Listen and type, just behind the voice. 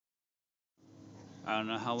I don't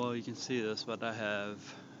know how well you can see this, but I have,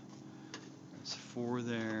 there's 4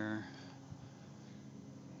 there,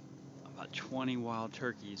 about 20 wild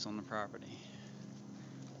turkeys on the property.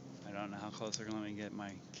 I don't know how close they're going to let me get.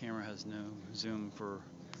 My camera has no zoom for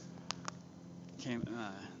the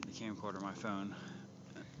camcorder of my phone.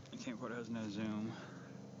 The camcorder has no zoom.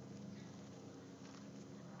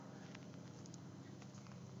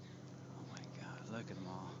 Oh my god, look at them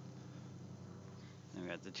all. And we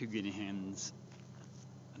got the 2 guinea hens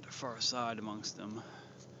at the far side amongst them.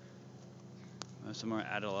 Most of them are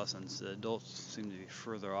adolescents. The adults seem to be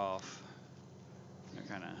further off. They're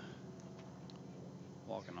kind of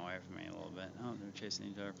walking away from me a little bit. Oh, they're chasing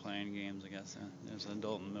each other, playing games, I guess. There's an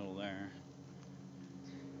adult in the middle there.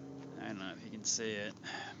 I don't know if you can see it.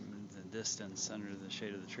 In the distance, under the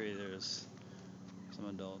shade of the tree, there's some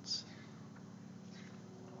adults.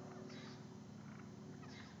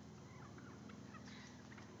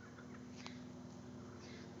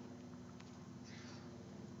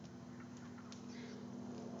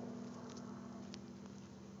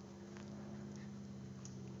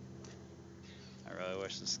 I really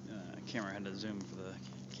wish this camera had a zoom for the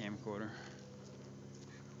camcorder.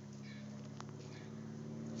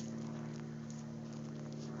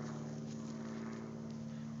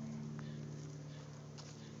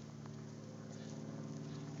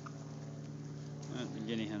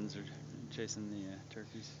 The guinea hens are chasing the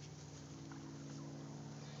turkeys.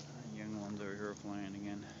 Young ones over here are playing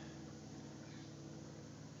again.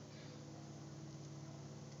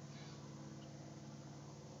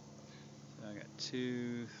 So I got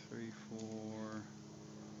 2, 3, 4,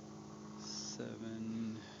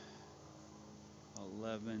 7,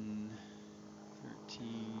 11,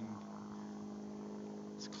 13.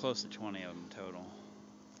 It's close to 20 of them total.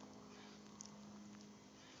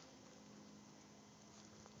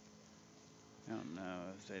 I don't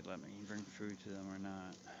know if they'd let me bring food to them or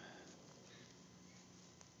not.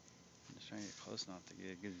 I'm just trying to get close enough to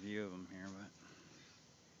get a good view of them here, but